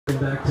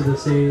Back to the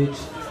stage.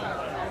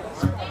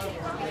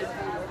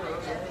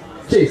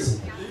 Jason,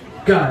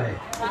 Guy,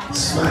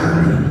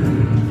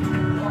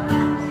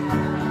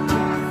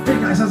 Hey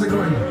guys, how's it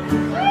going?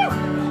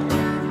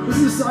 This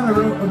is a song I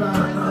wrote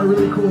about a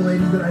really cool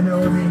lady that I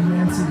know named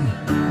Nancy,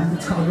 and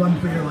it's called Run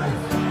For Your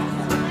Life.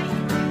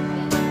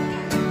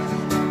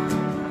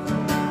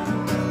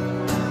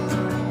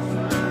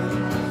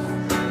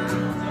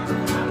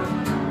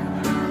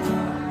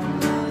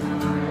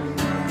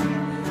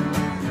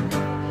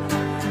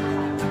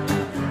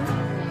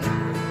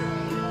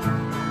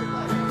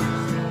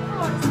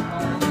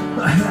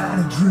 I had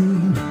a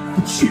dream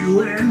that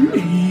you and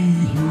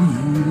me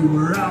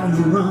were on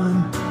the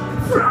run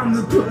from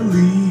the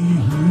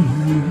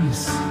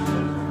police.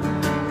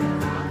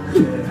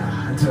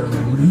 Yeah, I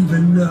don't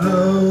even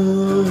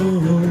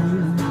know.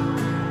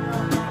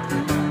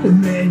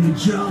 And then you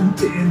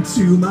jumped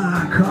into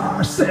my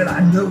car, said I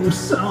know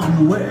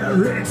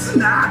somewhere it's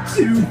not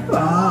too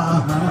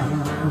far.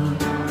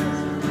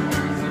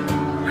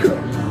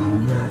 Come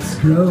on, let's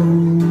go.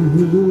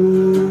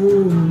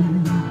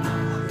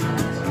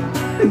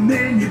 And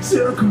then you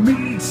took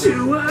me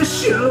to a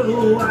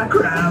show. I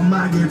grabbed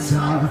my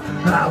guitar,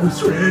 I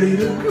was ready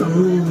to go.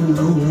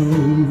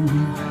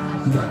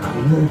 But I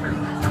woke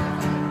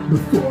up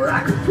before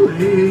I could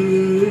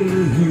play.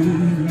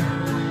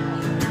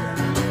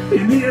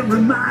 And it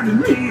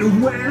reminded me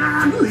of when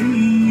I'm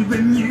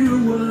leaving.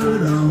 You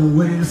would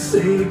always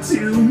say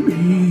to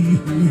me,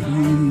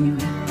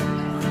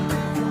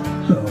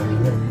 oh,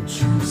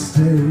 won't you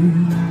stay?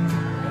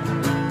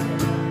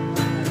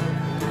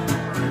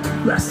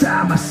 Last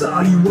time I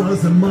saw you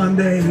was a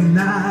Monday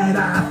night.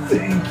 I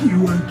think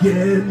you were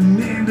getting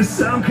into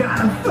some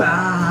kind of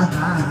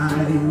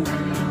fight.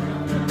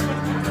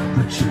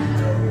 But you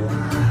know I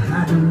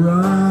had to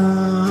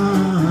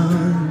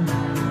run.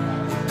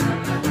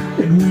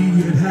 And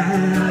we had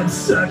had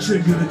such a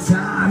good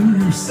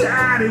time. You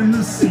sat in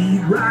the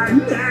seat right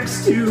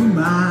next to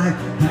mine,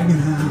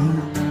 hanging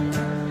out,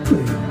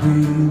 playing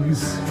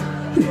games,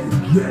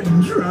 and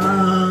getting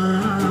drunk.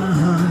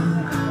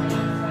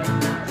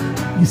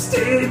 You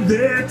stayed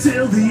there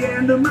till the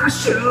end of my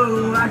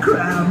show. I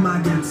grabbed my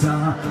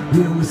guitar,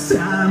 it was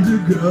time to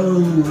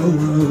go.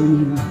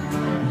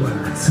 But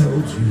I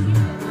told you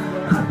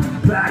I'd be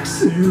back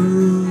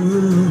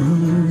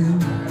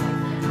soon.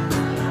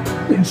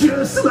 And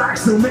just like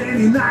so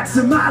many nights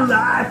in my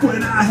life,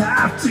 when I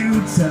have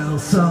to tell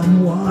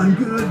someone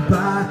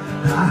goodbye,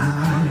 I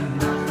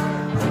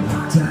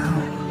walked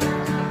out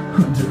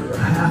under a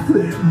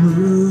half-lit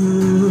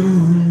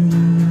moon.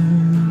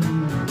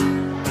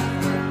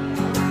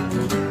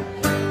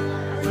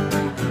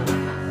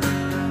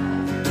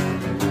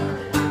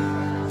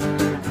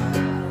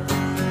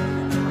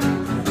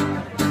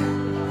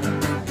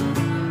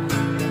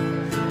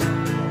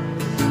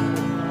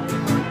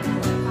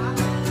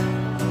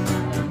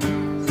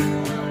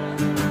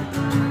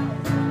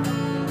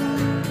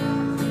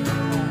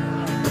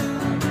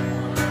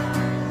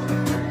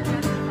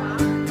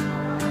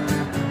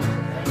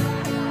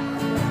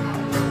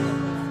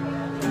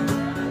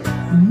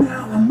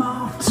 Now I'm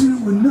off to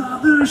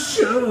another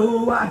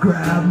show. I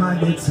grab my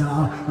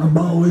guitar, I'm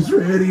always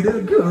ready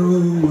to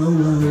go.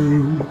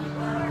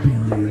 Be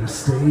it a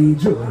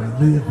stage or a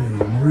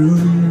living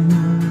room.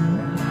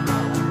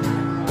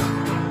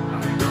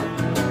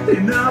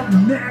 And up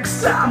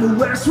next I'm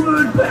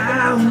westward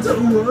bound.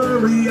 Don't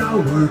worry,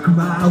 I'll work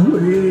my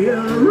way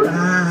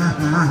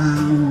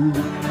around.